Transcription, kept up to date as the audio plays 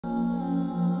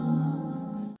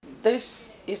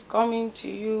This is coming to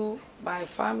you by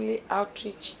Family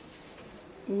Outreach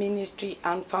Ministry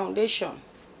and Foundation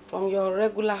from your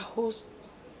regular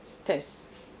hostess,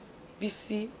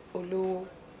 BC Olowo.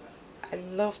 I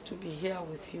love to be here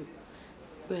with you.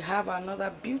 We have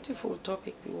another beautiful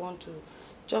topic we want to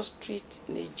just treat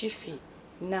in a jiffy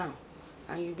now,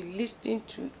 and you'll be listening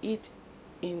to it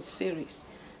in series.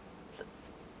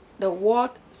 The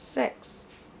word sex.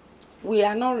 We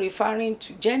are not referring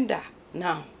to gender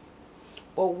now,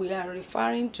 but we are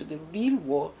referring to the real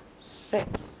word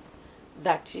sex,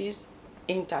 that is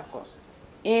intercourse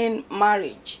in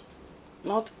marriage,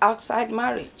 not outside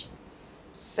marriage.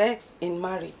 Sex in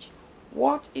marriage.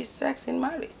 What is sex in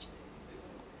marriage?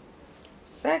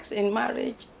 Sex in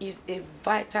marriage is a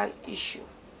vital issue.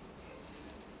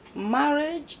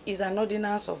 Marriage is an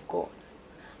ordinance of God,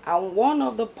 and one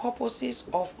of the purposes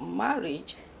of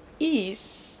marriage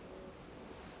is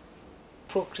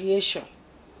procreation,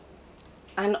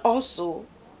 and also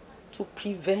to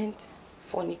prevent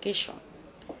fornication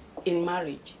in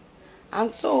marriage.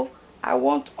 And so I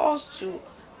want us to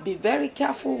be very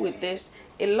careful with this.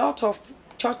 A lot of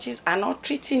churches are not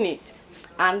treating it,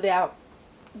 and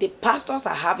the pastors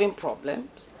are having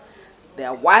problems,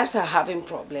 their wives are having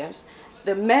problems,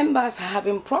 the members are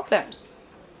having problems,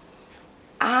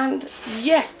 and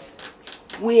yet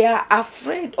we are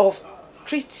afraid of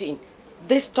treating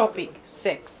this topic,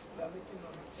 sex.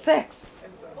 Sex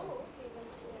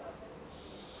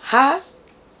has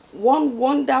one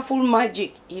wonderful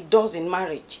magic it does in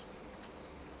marriage.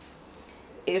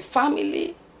 A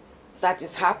family that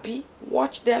is happy,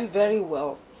 watch them very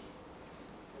well.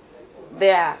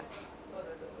 Their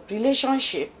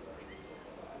relationship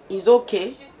is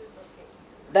okay.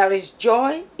 There is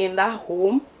joy in that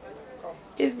home.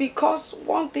 It's because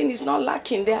one thing is not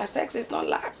lacking there. Sex is not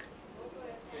lack.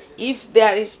 If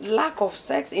there is lack of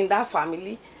sex in that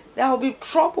family, there will be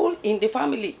trouble in the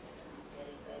family.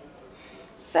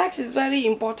 Sex is very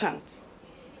important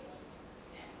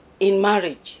in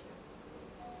marriage.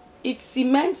 It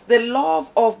cements the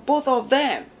love of both of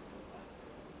them.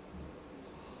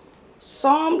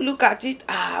 Some look at it.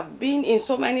 I have been in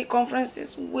so many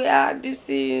conferences where these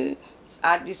things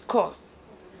are discussed.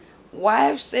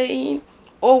 Wives saying,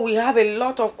 oh, we have a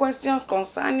lot of questions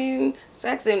concerning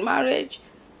sex in marriage.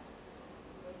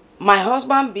 My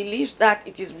husband believes that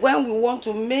it is when we want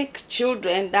to make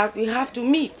children that we have to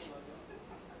meet.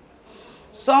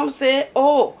 Some say,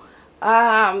 oh,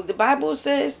 the Bible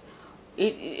says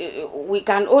we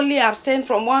can only abstain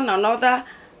from one another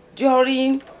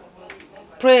during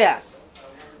prayers.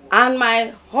 And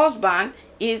my husband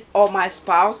is, or my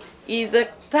spouse, is the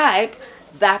type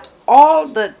that all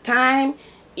the time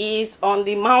is on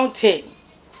the mountain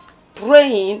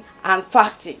praying and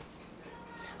fasting,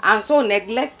 and so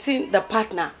neglecting the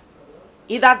partner,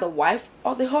 either the wife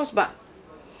or the husband.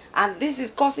 And this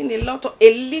is causing a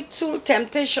little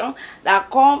temptation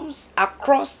that comes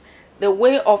across the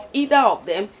way of either of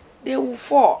them, they will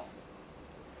fall.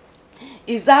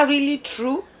 Is that really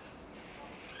true?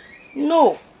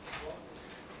 No.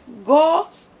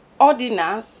 God's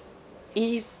ordinance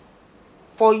is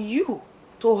for you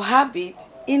to have it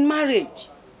in marriage,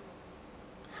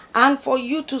 and for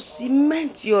you to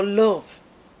cement your love.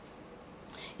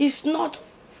 It's not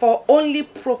for only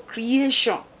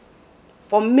procreation,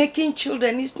 for making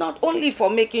children. It's not only for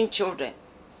making children.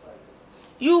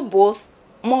 You both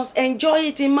must enjoy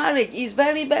it in marriage. It's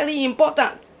very, very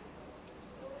important.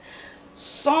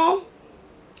 Some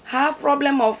have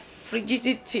problem of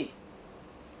frigidity.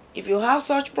 If you have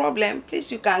such problem,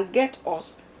 please, you can get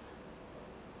us.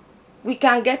 We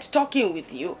can get talking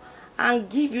with you and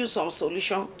give you some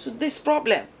solution to this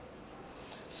problem.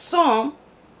 Some,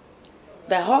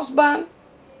 the husband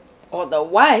or the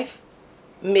wife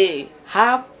may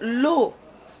have low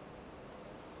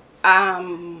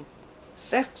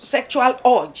sexual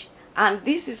urge, and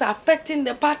this is affecting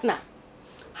the partner.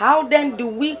 How then do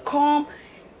we come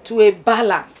to a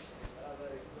balance?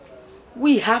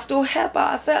 We have to help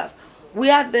ourselves.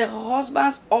 Where the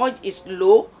husband's urge is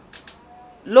low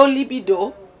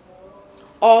libido,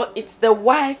 or it's the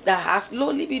wife that has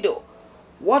low libido,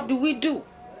 what do?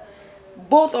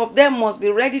 Both of them must be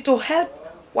ready to help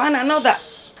one another.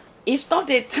 It's not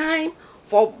a time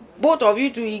for both of you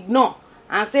to ignore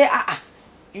and say,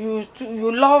 you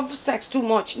love sex too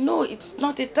much. No, it's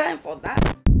not a time for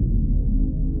that.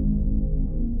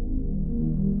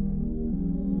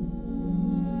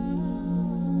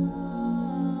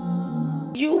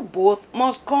 You both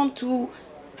must come to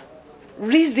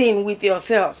reason with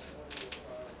yourselves.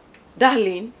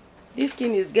 Darling, this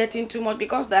skin is getting too much,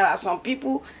 because there are some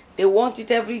people, they want it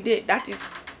every day. That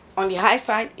is on the high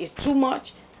side. It's too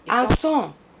much. And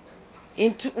some,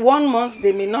 in 1 month,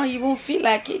 they may not even feel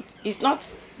like it. It's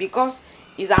not because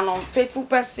he's an unfaithful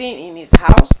person in his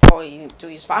house or to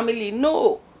his family.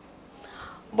 No.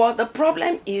 But the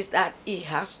problem is that he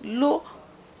has low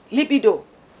libido.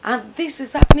 And this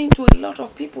is happening to a lot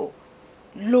of people.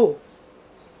 Low.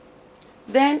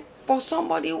 Then for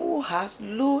somebody who has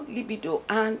low libido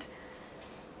and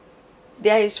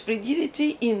there is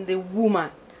frigidity in the woman,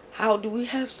 how do we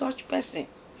help such person?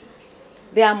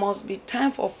 There must be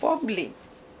time for fumbling.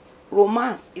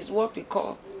 Romance is what we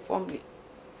call fumbling.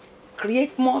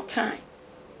 Create more time.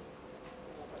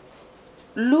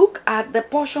 Look at the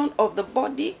portion of the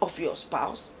body of your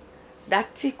spouse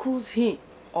that tickles him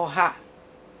or her.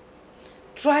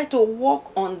 Try to work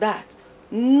on that.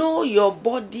 Know your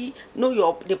body,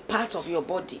 know the parts of your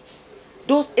body.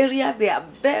 Those areas, they are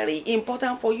very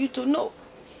important for you to know.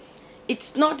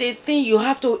 It's not a thing you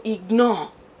have to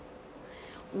ignore.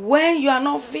 When you are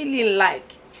not feeling like,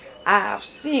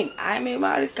 I'm a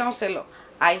marriage counselor,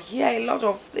 I hear a lot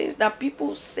of things that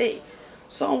people say.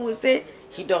 Some will say,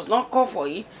 he does not call for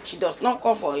it, she does not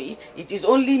call for it, it is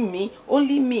only me,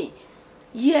 only me.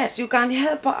 Yes, you can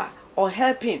help her or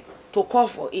help him to call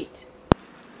for it.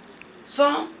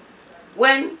 Some,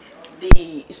 when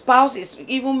the spouse is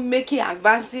even making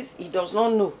advances, he does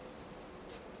not know.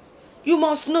 You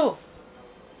must know.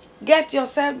 Get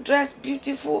yourself dressed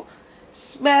beautiful,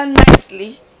 smell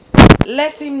nicely,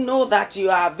 let him know that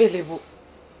you are available.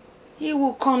 He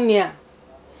will come near.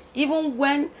 Even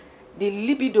when the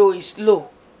libido is low,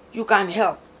 you can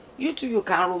help. You too, you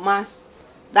can romance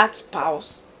that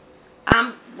spouse.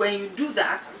 And when you do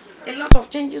that, a lot of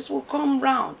changes will come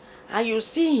round and you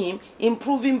see him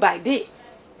improving by day.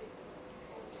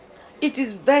 It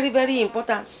is very, very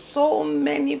important. So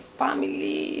many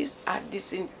families are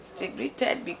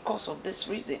disintegrated because of this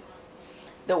reason.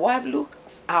 The wife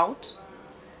looks out,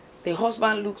 the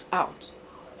husband looks out.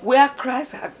 Where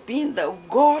Christ had been the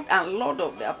God and Lord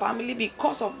of their family,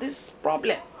 because of this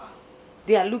problem,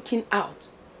 they are looking out.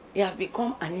 They have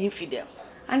become an infidel.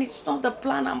 And it's not the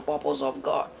plan and purpose of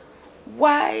God.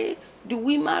 Why do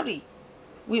we marry?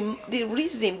 The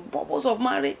reason, purpose of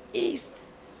marriage is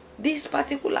this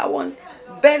particular one,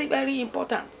 very, very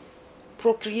important.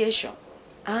 Procreation.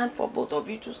 And for both of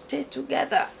you to stay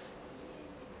together.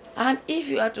 And if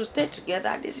you are to stay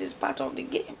together, this is part of the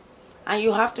game. And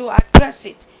you have to address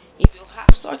it. If you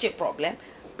have such a problem,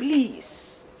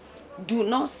 please do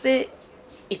not say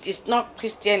it is not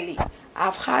Christianly.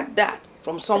 I've heard that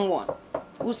from someone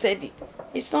who said it.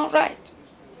 It's not right.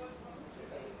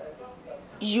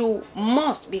 You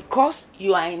must, because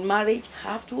you are in marriage,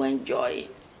 have to enjoy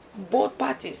it. Both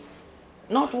parties.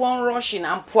 Not one rushing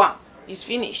and poor is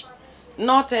finished.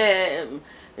 Not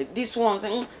this one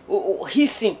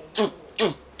hissing.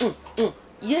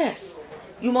 Yes,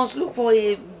 you must look for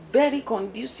a very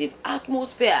conducive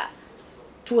atmosphere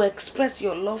to express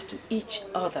your love to each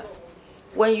other.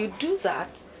 When you do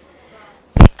that,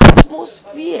 the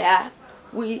atmosphere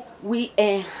will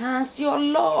enhance your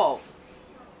love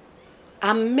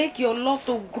and make your love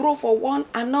to grow for one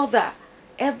another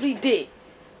every day.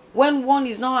 When one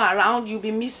is not around, you'll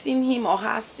be missing him or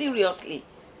her seriously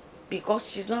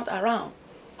because she's not around.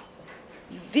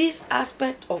 This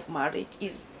aspect of marriage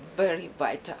is very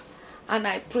vital. And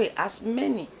I pray as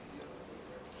many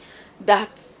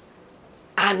that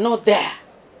are not there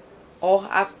or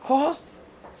has caused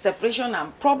separation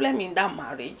and problem in that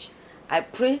marriage, I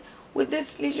pray with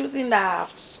this little thing that I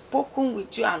have spoken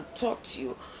with you and taught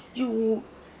you, you will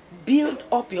build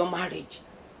up your marriage.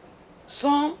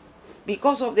 Some,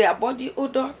 because of their body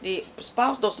odor, the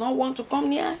spouse does not want to come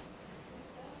near.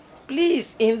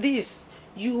 Please, in this,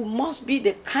 you must be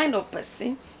the kind of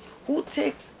person who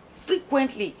takes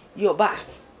frequently your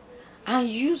bath and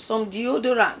use some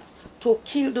deodorants to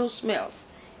kill those smells.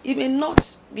 It may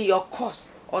not be your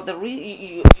cause or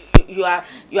you are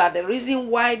the reason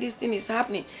why this thing is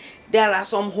happening. There are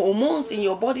some hormones in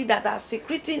your body that are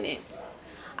secreting it,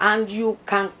 and you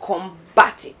can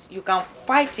combat it, you can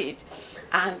fight it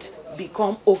and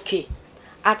become okay.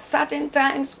 At certain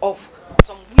times of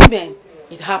some women,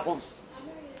 it happens,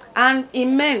 and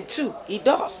in men too, it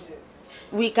does.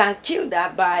 We can kill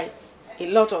that by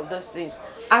a lot of those things.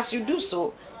 As you do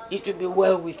so, it will be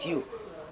well with you.